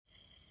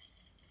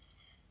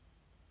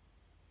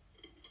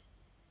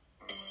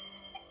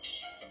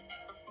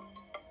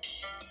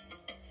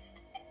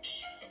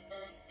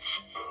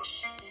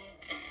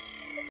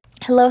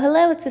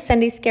Hello, it's the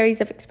Sunday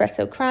Scaries of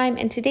Espresso Crime,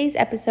 and today's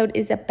episode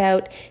is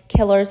about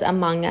killers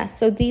among us.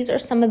 So these are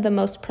some of the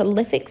most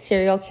prolific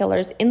serial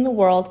killers in the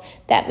world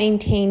that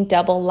maintain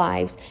double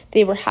lives.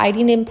 They were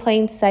hiding in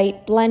plain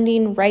sight,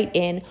 blending right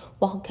in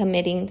while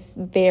committing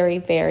very,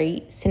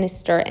 very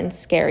sinister and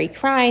scary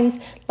crimes.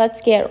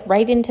 Let's get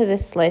right into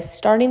this list.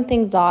 Starting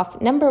things off,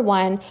 number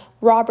 1,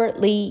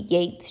 Robert Lee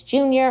Yates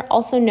Jr.,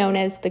 also known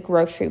as the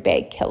grocery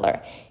bag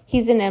killer.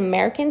 He's an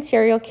American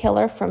serial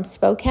killer from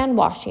Spokane,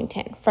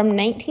 Washington. From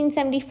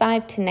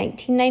 1975 to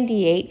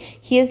 1998,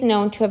 he is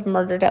known to have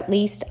murdered at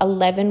least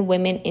 11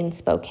 women in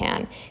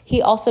Spokane.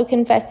 He also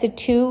confessed to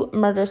 2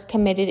 murders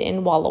committed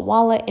in Walla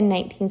Walla in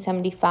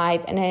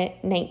 1975 and a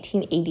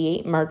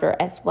 1988 murder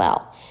as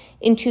well.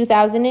 In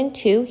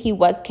 2002, he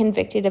was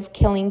convicted of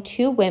killing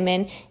 2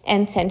 women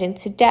and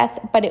sentenced to death,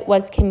 but it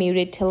was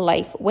commuted to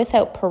life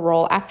without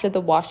parole after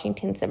the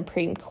Washington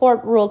Supreme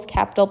Court ruled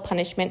capital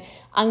punishment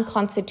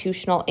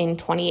unconstitutional in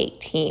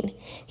 2018.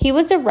 He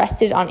was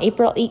arrested on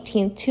April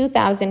 18,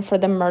 2000 for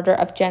the murder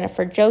of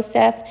Jennifer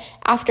Joseph.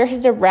 After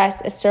his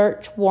arrest, a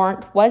search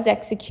warrant was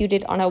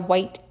executed on a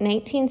white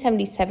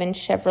 1977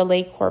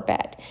 Chevrolet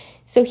Corvette.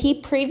 So he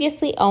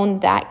previously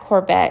owned that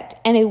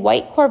Corvette, and a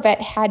white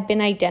Corvette had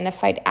been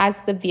identified as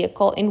the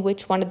vehicle in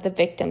which one of the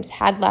victims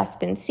had last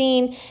been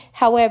seen.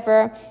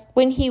 However,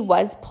 when he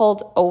was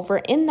pulled over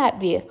in that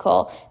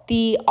vehicle,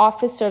 the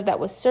officer that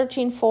was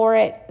searching for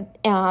it,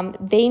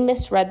 they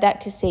misread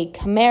that to say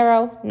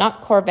Camaro,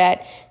 not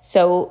Corvette.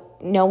 So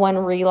no one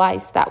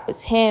realized that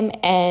was him,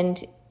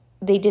 and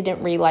they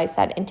didn't realize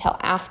that until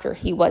after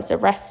he was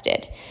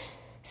arrested.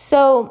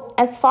 So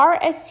as far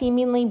as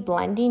seemingly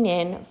blending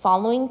in,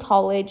 following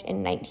college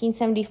in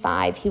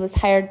 1975, he was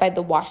hired by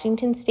the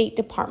Washington State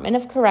Department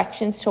of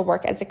Corrections to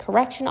work as a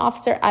correction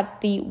officer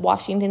at the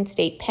Washington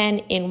State Pen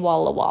in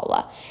Walla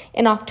Walla.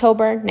 In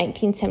October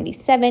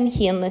 1977,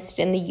 he enlisted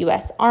in the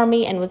U.S.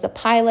 Army and was a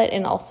pilot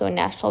and also a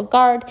National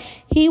Guard.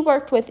 He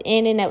worked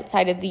within and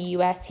outside of the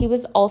U.S. He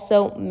was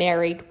also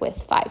married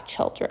with 5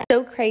 children.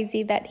 So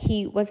crazy that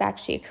he was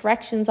actually a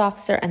corrections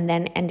officer and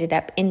then ended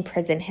up in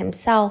prison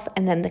himself,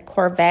 and then the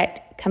Corvette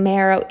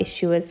Camaro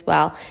issue as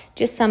well.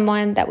 Just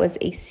someone that was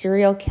a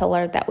serial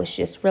killer that was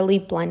just really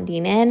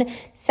blending in.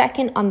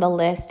 Second on the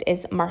list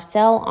is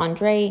Marcel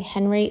Andre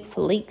Henri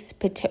Felix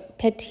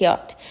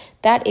Petiot.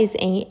 That is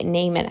a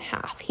name and a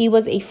half. He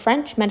was a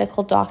French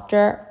medical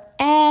doctor,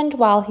 and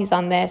while he's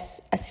on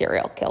this, a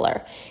serial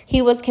killer.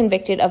 He was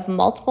convicted of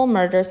multiple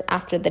murders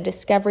after the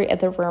discovery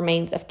of the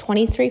remains of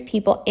 23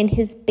 people in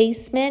his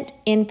basement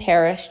in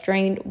Paris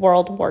during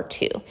World War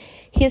II.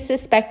 He is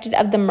suspected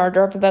of the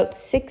murder of about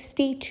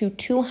 60 to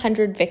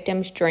 200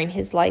 victims during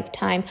his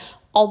lifetime,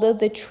 although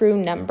the true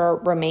number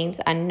remains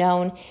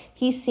unknown.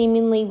 He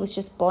seemingly was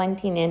just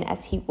blending in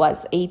as he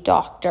was a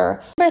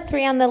doctor. Number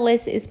 3 on the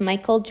list is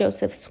Michael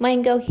Joseph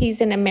Swango. He's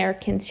an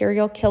American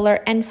serial killer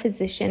and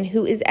physician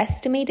who is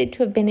estimated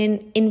to have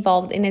been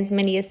involved in as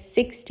many as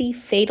 60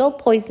 fatal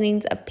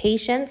poisonings of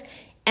patients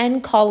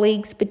and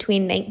colleagues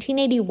between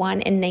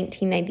 1981 and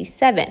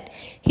 1997.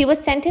 He was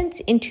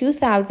sentenced in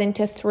 2000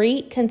 to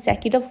 3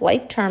 consecutive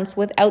life terms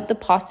without the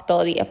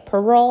possibility of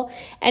parole,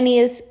 and he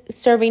is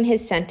serving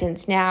his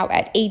sentence now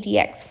at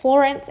ADX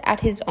Florence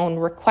at his own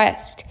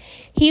request.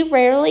 He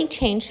rarely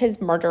changed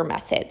his murder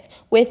methods.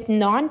 With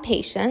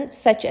non-patients,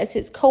 such as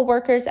his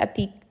co-workers at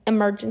the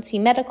emergency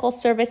medical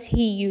service,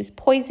 he used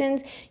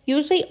poisons,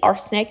 usually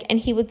arsenic, and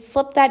he would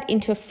slip that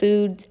into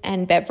foods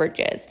and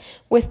beverages.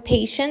 With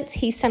patients,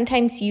 he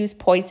sometimes used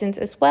poisons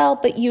as well,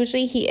 but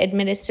usually he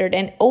administered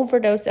an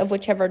overdose of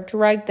whichever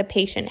drug the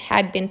patient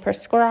had been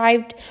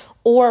prescribed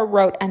or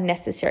wrote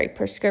unnecessary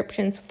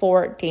prescriptions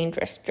for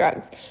dangerous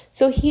drugs.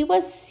 So he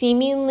was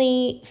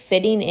seemingly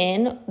fitting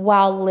in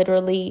while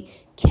literally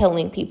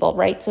killing people,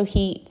 right? So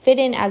he fit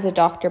in as a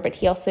doctor, but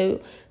he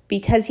also,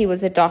 because he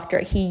was a doctor,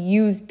 he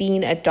used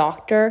being a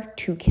doctor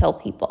to kill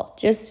people.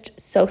 Just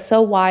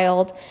so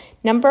wild.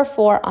 Number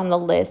 4 on the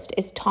list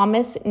is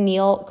Thomas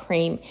Neil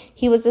Cream.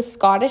 He was a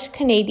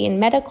Scottish-Canadian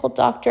medical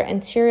doctor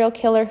and serial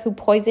killer who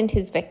poisoned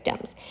his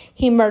victims.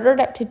 He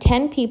murdered up to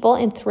 10 people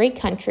in 3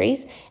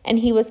 countries, and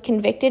he was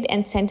convicted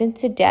and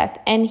sentenced to death,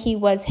 and he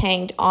was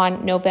hanged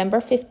on November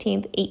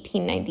 15th,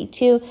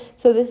 1892.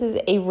 So this is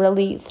a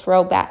really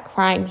throwback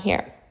crime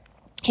here.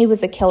 He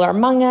was a killer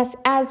among us,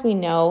 as we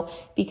know,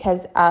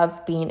 because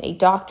of being a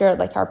doctor,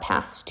 like our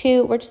past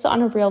 2. We're just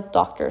on a real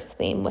doctor's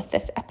theme with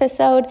this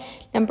episode.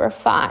 Number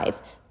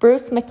 5,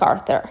 Bruce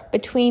MacArthur.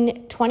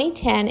 Between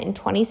 2010 and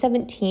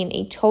 2017,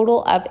 a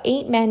total of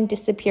 8 men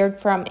disappeared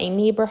from a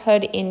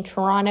neighborhood in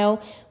Toronto,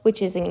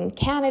 which is in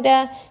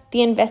Canada.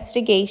 The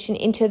investigation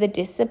into the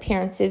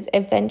disappearances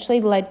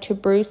eventually led to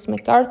Bruce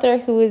MacArthur,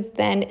 who is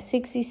then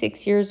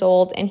 66 years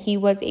old, and he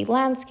was a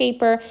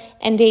landscaper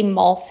and a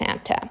mall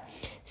Santa.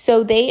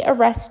 So they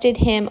arrested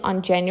him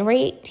on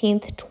January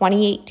 18th,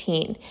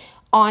 2018.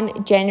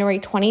 On January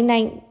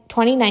 29th,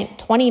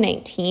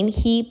 2019,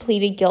 he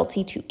pleaded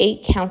guilty to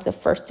 8 counts of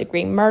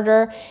first-degree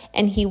murder,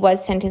 and he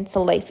was sentenced to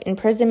life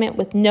imprisonment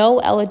with no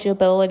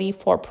eligibility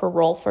for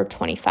parole for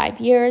 25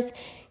 years.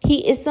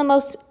 He is the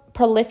most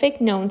prolific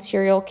known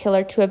serial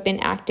killer to have been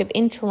active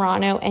in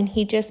Toronto, and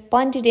he just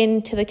blended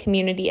into the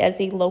community as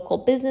a local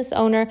business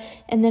owner,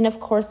 and then of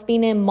course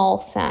being a mall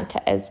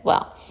Santa as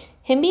well.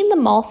 Him being the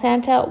mall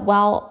Santa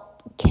while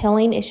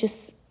killing it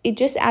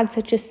just adds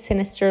such a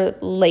sinister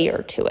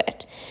layer to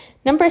it.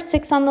 Number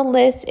 6 on the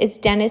list is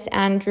Dennis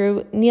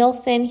Andrew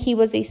Nielsen. He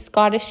was a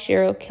Scottish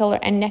serial killer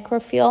and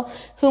necrophile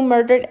who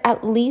murdered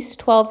at least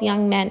 12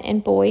 young men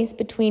and boys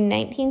between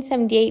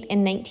 1978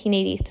 and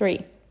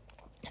 1983.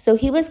 So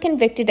he was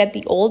convicted at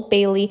the Old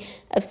Bailey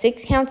of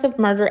 6 counts of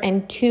murder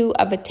and 2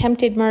 of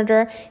attempted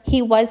murder.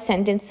 He was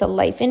sentenced to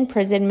life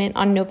imprisonment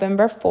on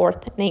November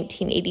 4th,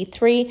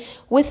 1983,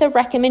 with a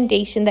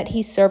recommendation that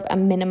he serve a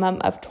minimum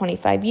of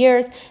 25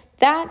 years.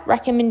 That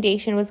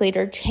recommendation was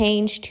later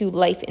changed to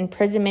life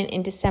imprisonment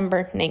in December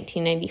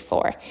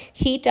 1994.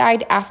 He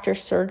died after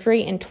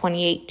surgery in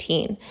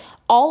 2018.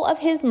 All of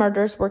his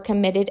murders were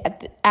committed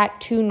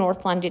at 2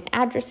 North London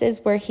addresses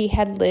where he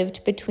had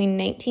lived between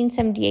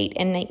 1978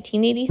 and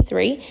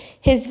 1983.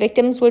 His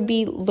victims would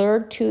be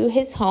lured to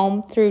his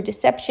home through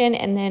deception,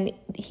 and then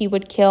he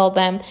would kill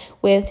them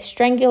with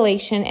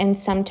strangulation and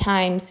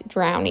sometimes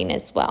drowning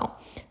as well.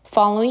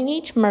 Following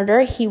each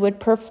murder, he would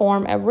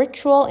perform a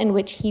ritual in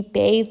which he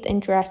bathed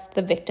and dressed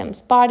the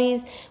victims'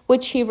 bodies,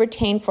 which he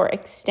retained for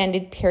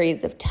extended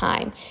periods of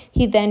time.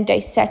 He then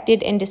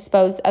dissected and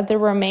disposed of the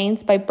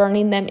remains by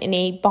burning them in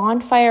a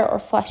bonfire or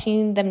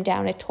flushing them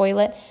down a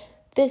toilet.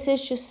 This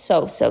is just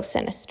so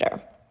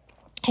sinister.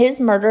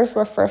 His murders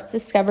were first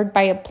discovered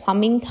by a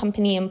plumbing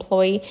company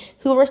employee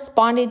who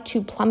responded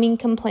to plumbing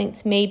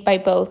complaints made by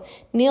both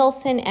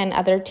Nielsen and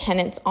other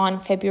tenants on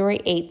February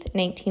 8th,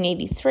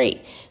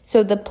 1983.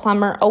 So the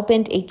plumber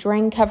opened a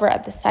drain cover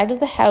at the side of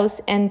the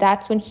house, and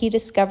that's when he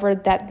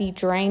discovered that the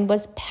drain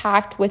was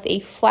packed with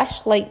a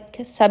flesh-like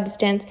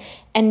substance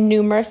and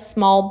numerous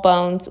small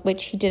bones,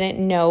 which he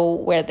didn't know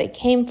where they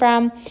came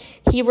from.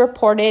 He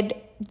reported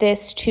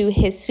this to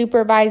his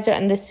supervisor,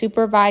 and the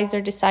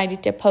supervisor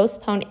decided to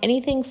postpone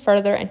anything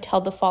further until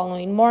the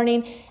following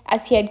morning,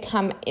 as he had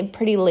come in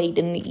pretty late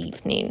in the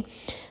evening.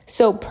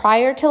 So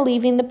prior to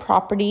leaving the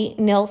property,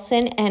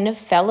 Nielsen and a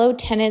fellow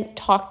tenant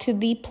talked to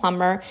the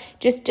plumber,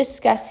 just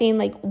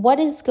discussing what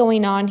is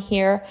going on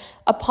here.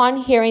 Upon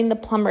hearing the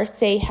plumber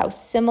say how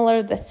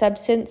similar the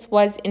substance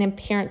was in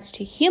appearance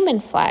to human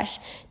flesh,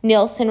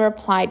 Nielsen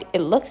replied, "It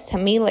looks to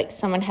me like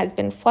someone has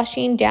been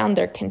flushing down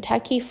their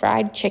Kentucky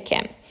Fried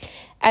Chicken."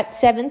 At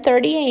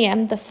 7:30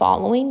 a.m. the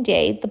following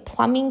day, the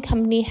plumbing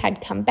company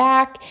had come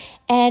back,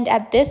 and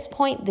at this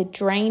point, the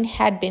drain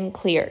had been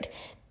cleared.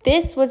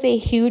 This was a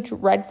huge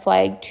red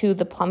flag to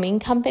the plumbing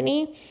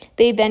company.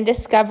 They then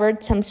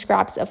discovered some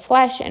scraps of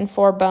flesh and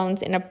 4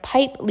 bones in a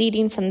pipe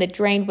leading from the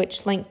drain,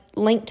 which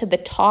linked to the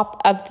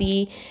top of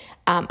the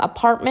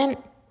apartment.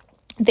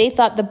 They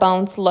thought the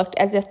bones looked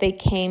as if they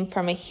came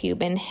from a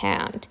human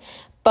hand.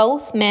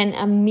 Both men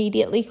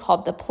immediately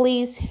called the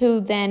police, who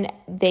then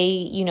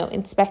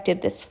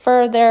inspected this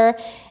further,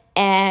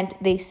 and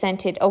they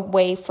sent it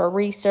away for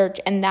research.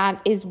 And that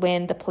is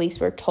when the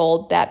police were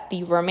told that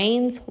the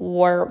remains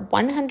were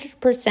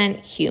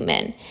 100%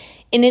 human.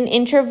 In an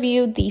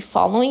interview the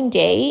following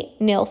day,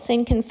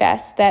 Nielsen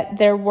confessed that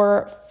there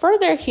were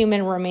further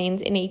human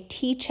remains in a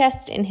tea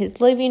chest in his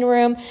living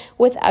room,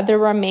 with other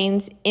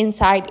remains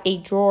inside a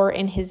drawer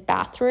in his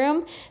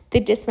bathroom. The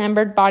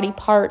dismembered body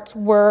parts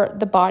were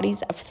the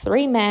bodies of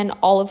 3 men,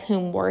 all of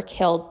whom were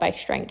killed by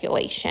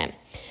strangulation.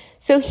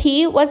 So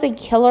he was a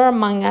killer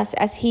among us,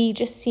 as he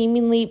just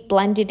seemingly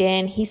blended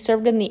in. He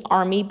served in the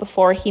army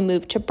before he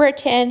moved to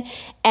Britain,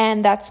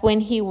 and that's when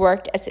he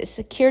worked as a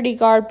security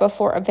guard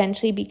before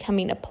eventually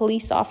becoming a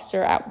police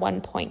officer at one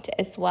point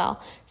as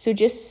well. So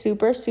just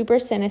super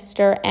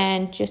sinister,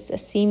 and just a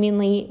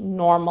seemingly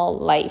normal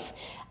life,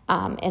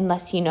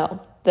 unless you know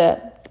the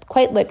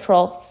quite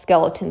literal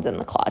skeletons in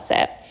the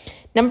closet.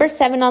 Number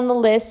 7 on the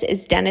list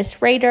is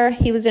Dennis Rader.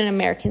 He was an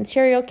American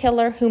serial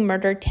killer who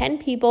murdered 10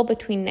 people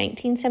between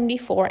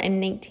 1974 and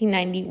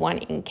 1991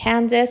 in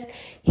Kansas.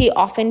 He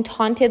often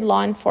taunted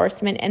law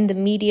enforcement and the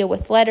media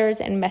with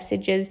letters and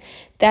messages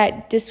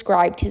that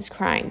described his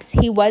crimes.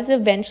 He was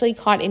eventually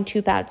caught in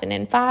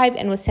 2005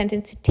 and was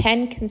sentenced to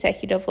 10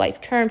 consecutive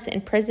life terms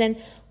in prison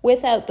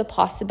without the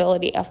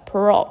possibility of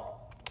parole.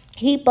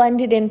 He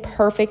blended in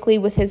perfectly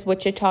with his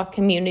Wichita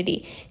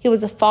community. He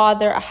was a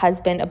father, a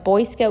husband, a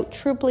Boy Scout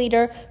troop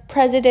leader,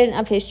 president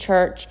of his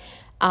church,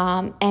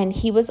 and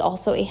he was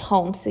also a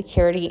home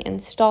security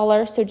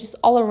installer. So just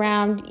all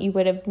around, you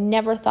would have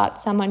never thought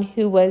someone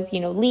who was,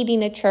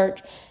 leading a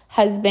church,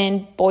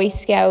 husband, Boy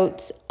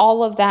Scouts,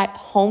 all of that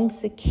home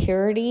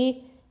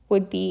security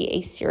would be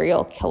a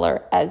serial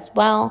killer as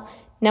well.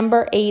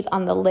 Number 8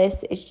 on the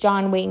list is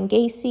John Wayne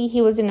Gacy.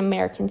 He was an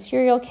American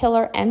serial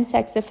killer and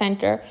sex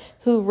offender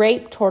who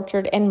raped,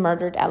 tortured, and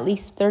murdered at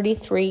least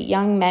 33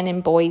 young men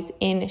and boys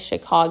in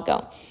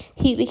Chicago.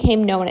 He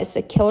became known as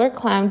the Killer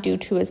Clown due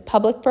to his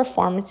public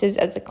performances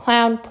as a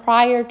clown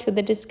prior to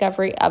the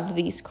discovery of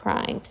these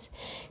crimes.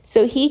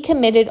 So he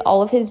committed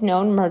all of his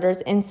known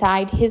murders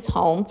inside his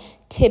home.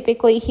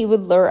 Typically, he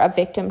would lure a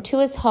victim to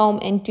his home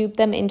and dupe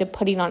them into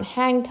putting on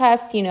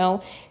handcuffs,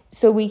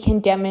 so we can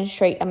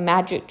demonstrate a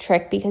magic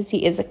trick because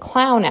he is a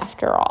clown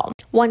after all.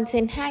 Once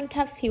in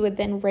handcuffs, he would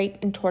then rape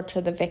and torture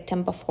the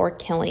victim before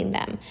killing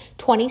them.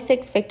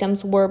 26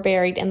 victims were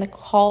buried in the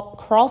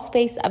crawl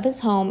space of his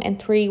home and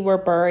 3 were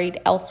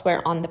buried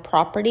elsewhere on the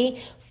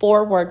property.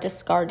 4 were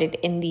discarded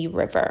in the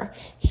river.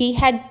 He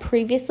had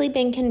previously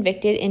been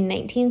convicted in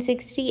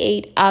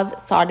 1968 of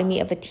sodomy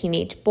of a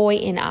teenage boy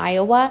in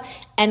Iowa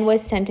and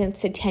was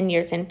sentenced to 10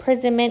 years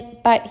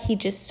imprisonment, but he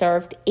just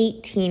served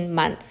 18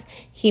 months.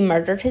 He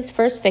murdered his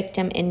first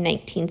victim in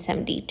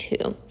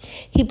 1972.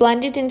 He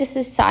blended into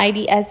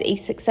society as a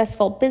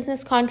successful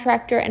business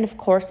contractor and, of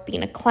course,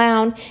 being a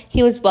clown.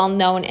 He was well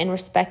known and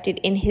respected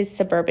in his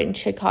suburban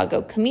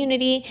Chicago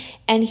community,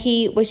 and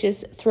he was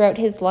just throughout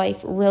his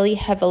life really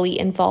heavily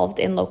involved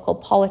in local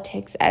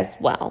politics as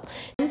well.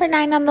 Number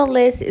 9 on the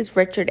list is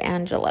Richard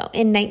Angelo.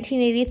 In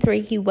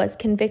 1983, he was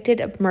convicted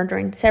of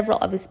murdering several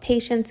of his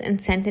patients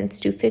and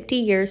sentenced to 50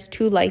 years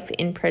to life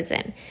in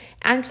prison.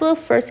 Angelo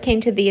first came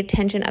to the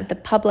attention of the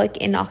public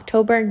in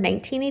October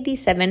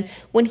 1987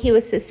 when he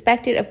was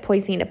suspected of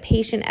poisoning a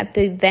patient at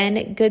the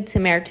then Good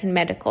Samaritan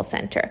Medical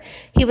Center.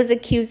 He was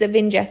accused of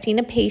injecting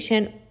a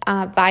patient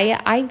via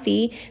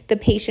IV. The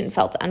patient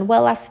felt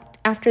unwell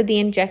after the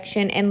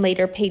injection and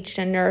later paged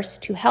a nurse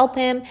to help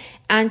him.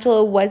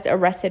 Angelo was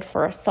arrested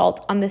for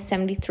assault on the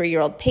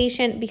 73-year-old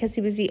patient because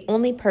he was the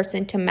only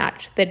person to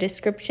match the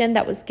description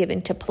that was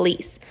given to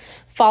police.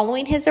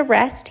 Following his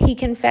arrest, he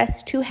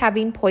confessed to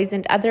having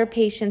poisoned other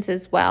patients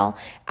as well.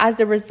 As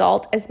a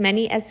result, as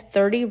many as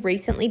 30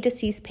 recently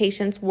deceased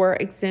patients were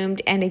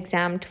exhumed and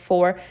examined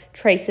for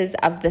traces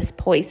of this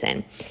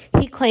poison.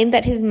 He claimed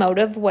that his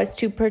motive was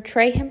to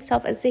portray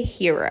himself as a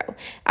hero.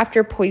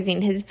 After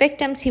poisoning his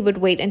victims, he would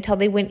wait until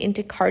they went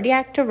into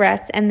cardiac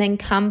arrest and then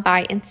come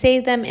by and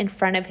save them in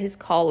front of his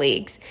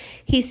colleagues.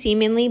 He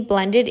seemingly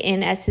blended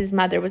in as his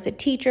mother was a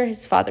teacher,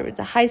 his father was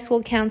a high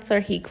school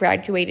counselor. He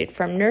graduated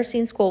from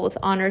nursing school with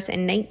honors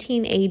in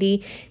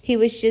 1980. He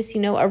was just,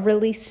 a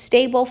really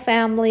stable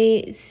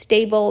family,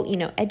 stable,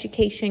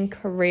 education,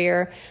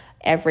 career,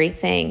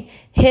 everything.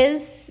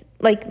 His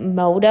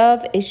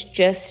motive is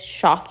just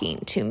shocking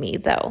to me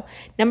though.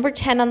 Number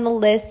 10 on the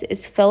list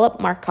is Philip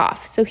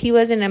Markoff. So he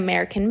was an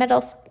American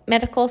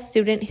medical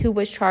student who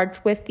was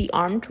charged with the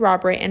armed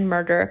robbery and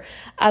murder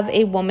of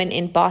a woman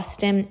in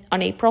Boston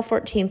on April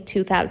 14,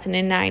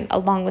 2009,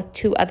 along with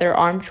 2 other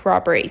armed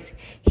robberies.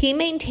 He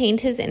maintained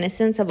his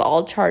innocence of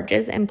all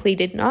charges and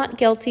pleaded not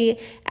guilty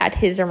at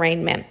his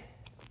arraignment.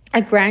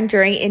 A grand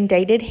jury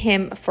indicted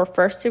him for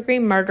first-degree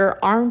murder,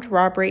 armed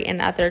robbery,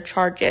 and other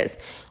charges.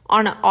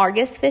 On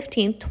August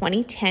 15,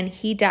 2010,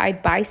 he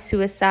died by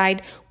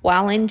suicide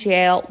while in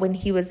jail when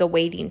he was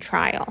awaiting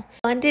trial.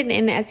 Blended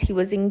in as he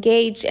was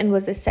engaged and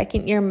was a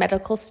second-year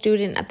medical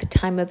student at the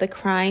time of the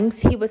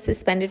crimes. He was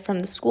suspended from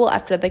the school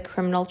after the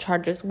criminal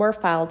charges were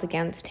filed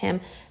against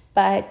him.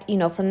 But,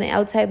 from the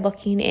outside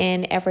looking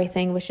in,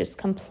 everything was just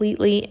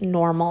completely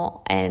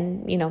normal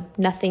and,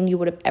 nothing you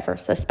would have ever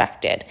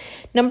suspected.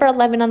 Number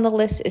 11 on the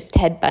list is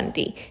Ted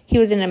Bundy. He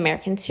was an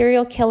American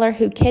serial killer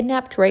who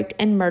kidnapped, raped,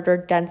 and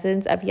murdered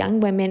dozens of young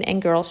women and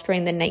girls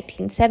during the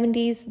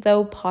 1970s,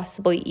 though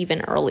possibly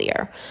even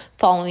earlier.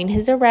 Following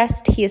his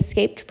arrest, he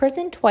escaped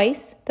prison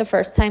twice, the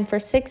first time for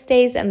 6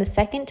 days and the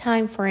second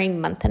time for a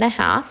month and a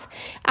half.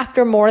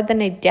 After more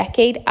than a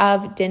decade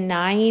of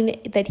denying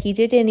that he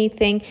did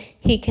anything,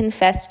 he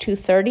confessed to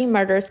 30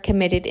 murders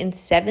committed in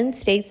 7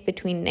 states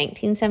between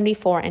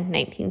 1974 and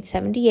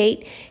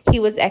 1978. He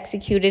was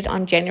executed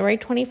on January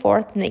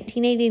 24th,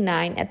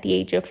 1989 at the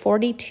age of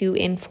 42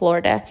 in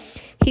Florida.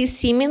 He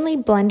seemingly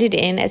blended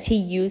in as he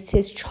used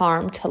his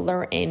charm to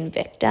lure in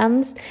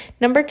victims.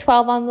 Number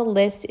 12 on the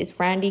list is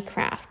Randy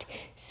Kraft.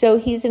 So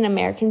he's an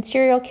American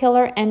serial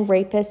killer and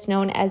rapist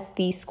known as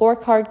the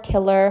Scorecard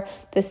Killer,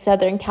 the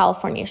Southern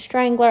California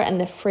Strangler,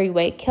 and the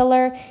Freeway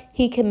Killer.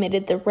 He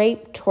committed the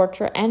rape,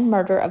 torture, and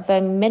murder of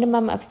a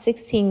minimum of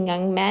 16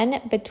 young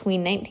men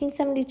between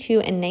 1972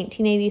 and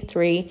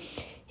 1983.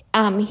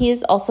 He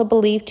is also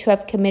believed to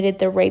have committed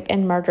the rape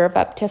and murder of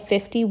up to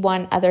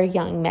 51 other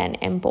young men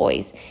and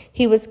boys.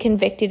 He was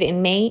convicted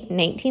in May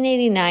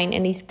 1989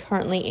 and he's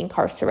currently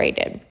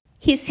incarcerated.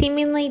 He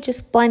seemingly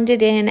just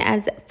blended in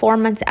as 4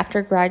 months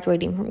after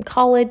graduating from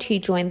college, he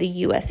joined the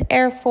U.S.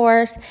 Air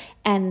Force,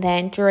 and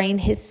then during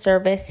his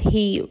service,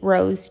 he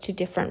rose to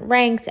different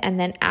ranks, and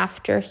then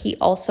after, he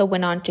also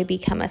went on to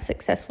become a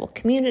successful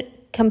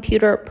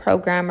computer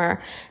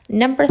programmer.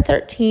 Number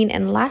 13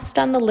 and last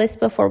on the list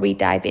before we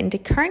dive into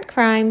current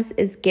crimes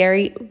is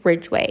Gary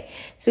Ridgway.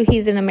 So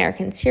he's an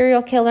American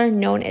serial killer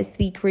known as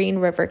the Green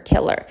River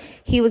Killer.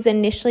 He was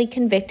initially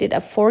convicted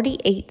of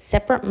 48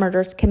 separate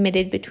murders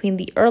committed between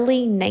the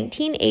early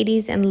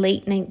 1980s and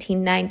late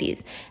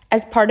 1990s.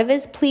 As part of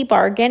his plea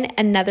bargain,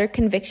 another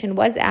conviction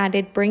was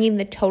added, bringing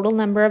the total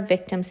number of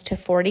victims to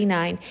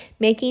 49,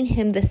 making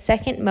him the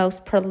second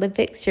most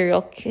prolific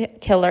serial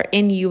killer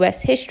in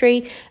U.S.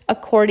 history,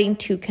 according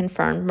to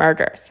confirmed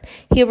murders.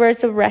 He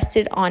was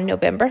arrested on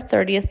November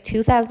 30th,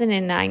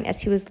 2009,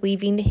 as he was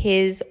leaving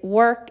his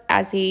work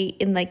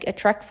in a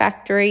truck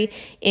factory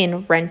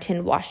in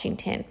Renton,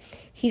 Washington.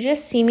 He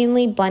just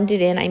seemingly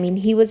blended in. I mean,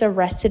 he was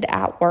arrested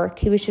at work.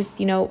 He was just,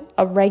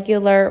 a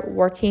regular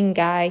working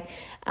guy.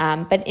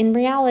 But in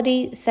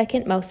reality,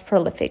 second most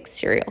prolific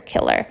serial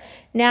killer.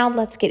 Now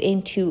let's get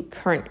into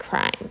current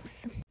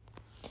crimes.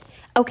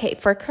 Okay,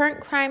 for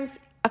current crimes,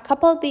 a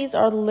couple of these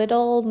are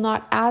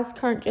not as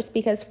current just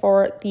because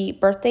for the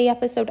birthday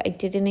episode, I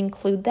didn't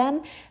include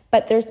them.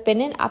 But there's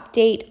been an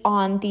update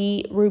on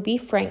the Ruby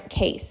Frank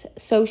case.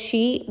 So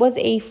she was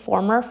a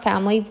former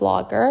family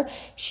vlogger.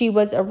 She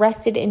was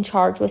arrested and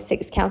charged with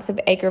 6 counts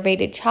of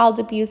aggravated child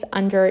abuse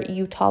under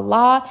Utah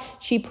law.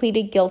 She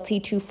pleaded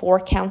guilty to 4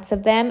 counts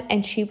of them,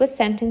 and she was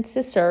sentenced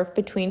to serve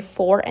between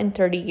 4 and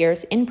 30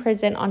 years in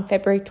prison on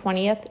February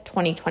 20th,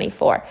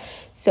 2024.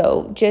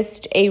 So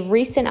just a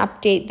recent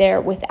update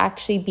there with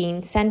actually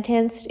being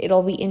sentenced.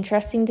 It'll be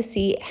interesting to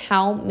see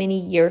how many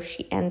years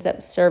she ends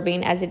up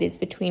serving, as it is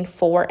between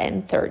 4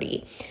 and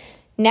 30.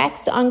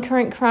 Next, on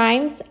current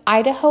crimes,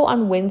 Idaho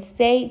on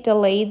Wednesday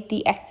delayed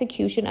the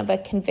execution of a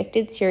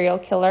convicted serial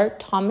killer,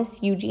 Thomas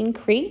Eugene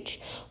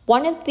Creech,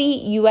 one of the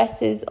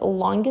U.S.'s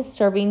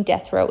longest-serving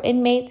death row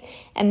inmates,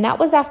 and that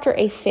was after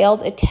a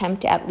failed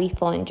attempt at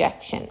lethal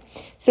injection.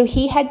 So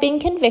he had been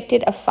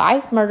convicted of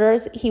 5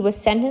 murders. He was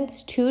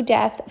sentenced to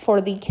death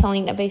for the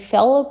killing of a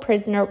fellow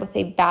prisoner with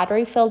a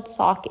battery-filled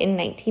sock in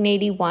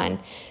 1981.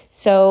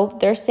 So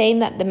they're saying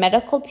that the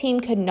medical team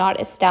could not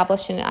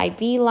establish an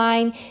IV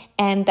line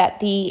and that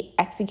the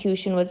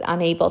execution was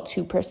unable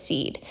to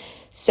proceed.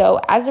 So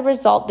as a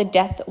result, the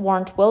death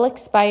warrant will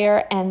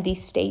expire and the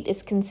state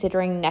is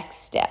considering next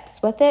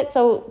steps with it.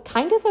 So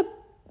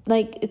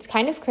it's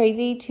kind of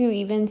crazy to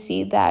even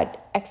see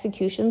that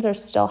executions are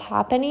still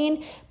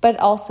happening, but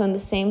also in the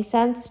same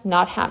sense,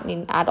 not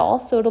happening at all.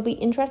 So it'll be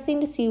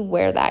interesting to see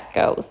where that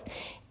goes.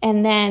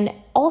 And then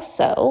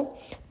also,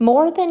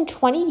 more than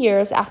 20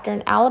 years after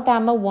an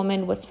Alabama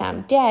woman was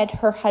found dead,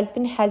 her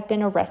husband has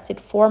been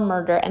arrested for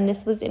murder, and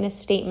this was in a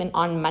statement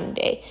on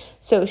Monday.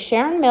 So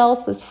Sharon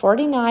Mills was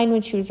 49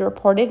 when she was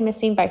reported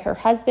missing by her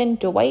husband,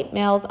 Dwight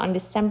Mills, on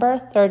December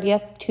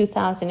 30th,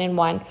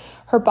 2001.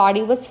 Her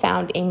body was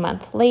found a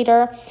month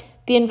later.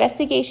 The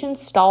investigation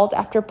stalled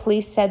after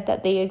police said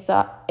that they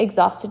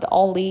exhausted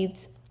all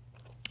leads.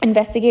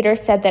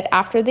 Investigators said that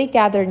after they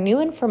gathered new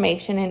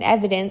information and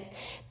evidence,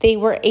 they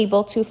were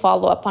able to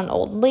follow up on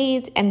old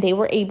leads, and they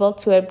were able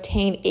to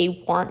obtain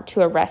a warrant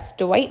to arrest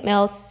Dwight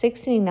Mills,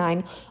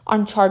 69,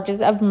 on charges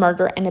of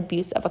murder and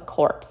abuse of a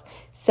corpse.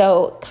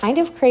 So kind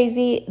of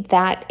crazy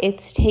that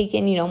it's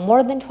taken,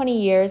 more than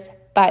 20 years,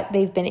 but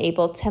they've been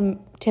able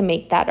to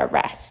make that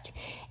arrest.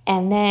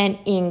 And then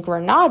in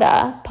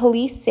Grenada,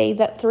 police say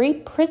that 3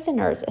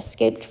 prisoners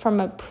escaped from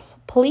a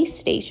police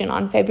station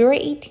on February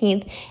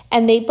 18th,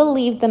 and they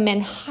believe the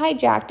men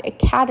hijacked a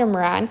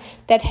catamaran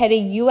that had a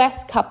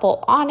U.S.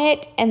 couple on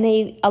it, and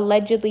they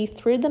allegedly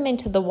threw them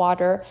into the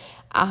water,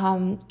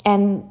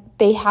 and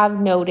they have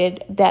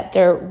noted that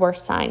there were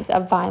signs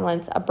of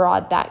violence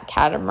aboard that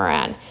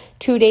catamaran.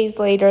 2 days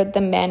later,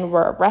 the men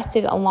were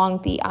arrested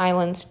along the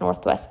island's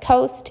northwest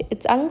coast.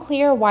 It's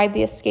unclear why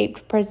the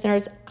escaped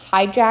prisoners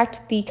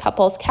hijacked the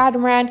couple's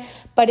catamaran,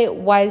 but it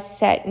was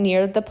set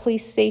near the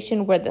police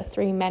station where the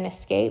 3 men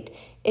escaped.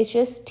 It's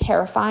just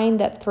terrifying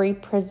that 3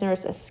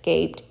 prisoners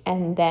escaped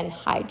and then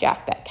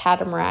hijacked that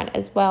catamaran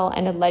as well,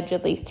 and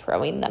allegedly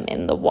throwing them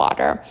in the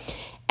water.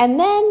 And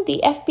then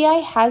the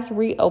FBI has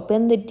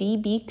reopened the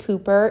D.B.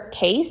 Cooper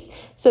case.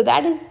 So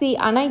that is the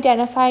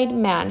unidentified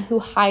man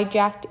who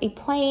hijacked a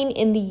plane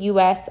in the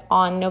U.S.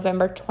 on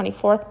November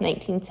 24th,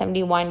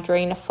 1971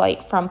 during a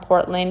flight from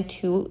Portland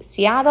to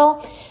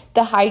Seattle.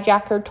 The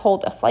hijacker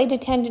told a flight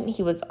attendant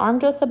he was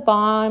armed with a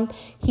bomb.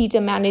 He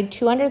demanded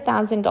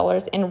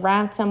 $200,000 in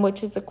ransom,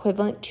 which is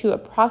equivalent to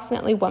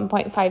approximately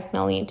 $1.5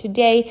 million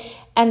today,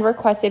 and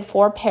requested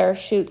 4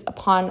 parachutes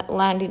upon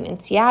landing in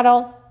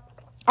Seattle.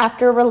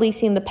 After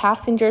releasing the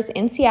passengers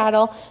in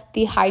Seattle,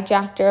 the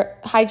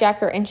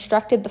hijacker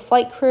instructed the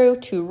flight crew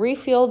to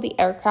refuel the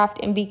aircraft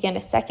and begin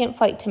a second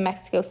flight to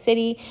Mexico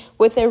City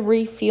with a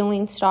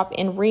refueling stop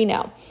in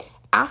Reno.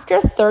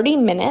 After 30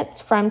 minutes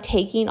from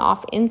taking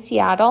off in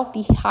Seattle,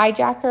 the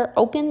hijacker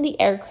opened the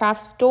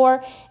aircraft's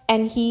door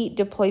and he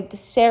deployed the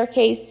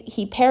staircase.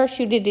 He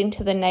parachuted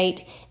into the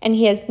night, and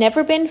he has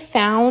never been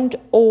found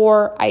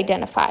or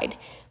identified.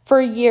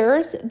 For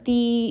years,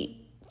 the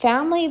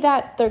family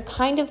that they're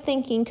kind of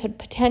thinking could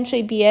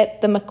potentially be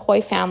it, the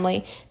McCoy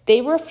family,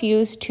 they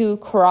refused to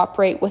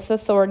cooperate with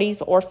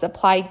authorities or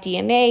supply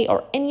DNA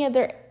or any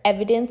other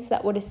evidence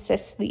that would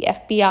assist the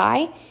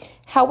FBI.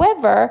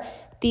 However,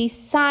 the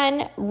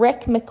son,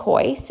 Rick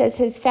McCoy, says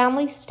his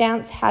family's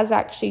stance has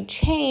actually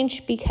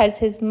changed because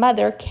his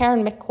mother,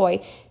 Karen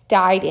McCoy,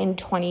 died in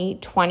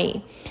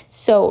 2020.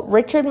 So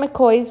Richard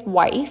McCoy's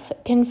wife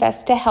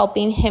confessed to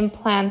helping him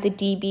plan the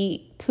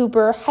D.B.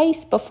 Cooper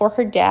heist before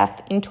her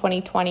death in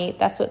 2020.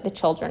 That's what the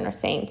children are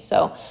saying.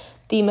 So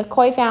the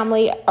McCoy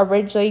family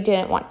originally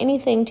didn't want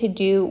anything to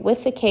do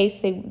with the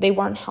case. They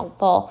weren't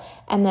helpful.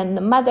 And then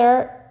the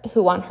mother,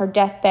 who on her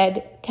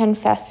deathbed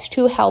confessed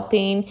to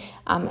helping.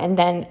 And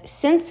then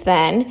since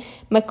then,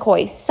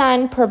 McCoy's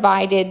son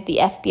provided the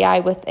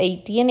FBI with a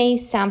DNA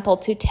sample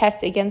to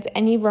test against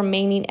any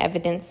remaining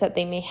evidence that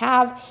they may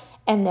have.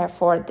 And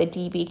therefore, the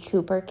D.B.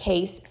 Cooper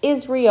case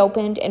is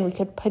reopened, and we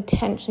could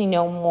potentially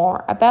know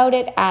more about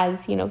it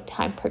as,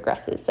 time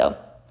progresses. So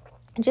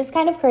just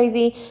kind of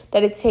crazy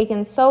that it's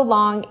taken so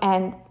long,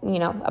 and,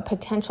 a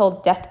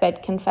potential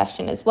deathbed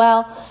confession as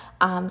well.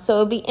 So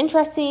it'll be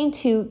interesting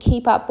to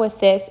keep up with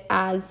this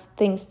as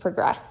things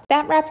progress.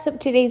 That wraps up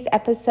today's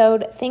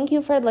episode. Thank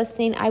you for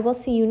listening. I will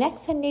see you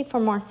next Sunday for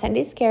more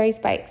Sunday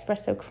Scaries by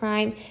Espresso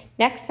Crime.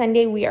 Next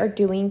Sunday, we are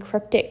doing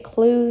cryptic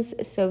clues.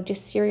 So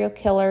just serial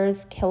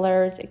killers,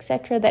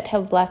 etc. that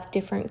have left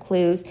different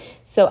clues.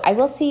 So I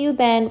will see you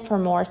then for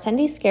more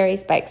Sunday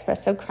Scaries by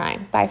Espresso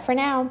Crime. Bye for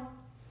now.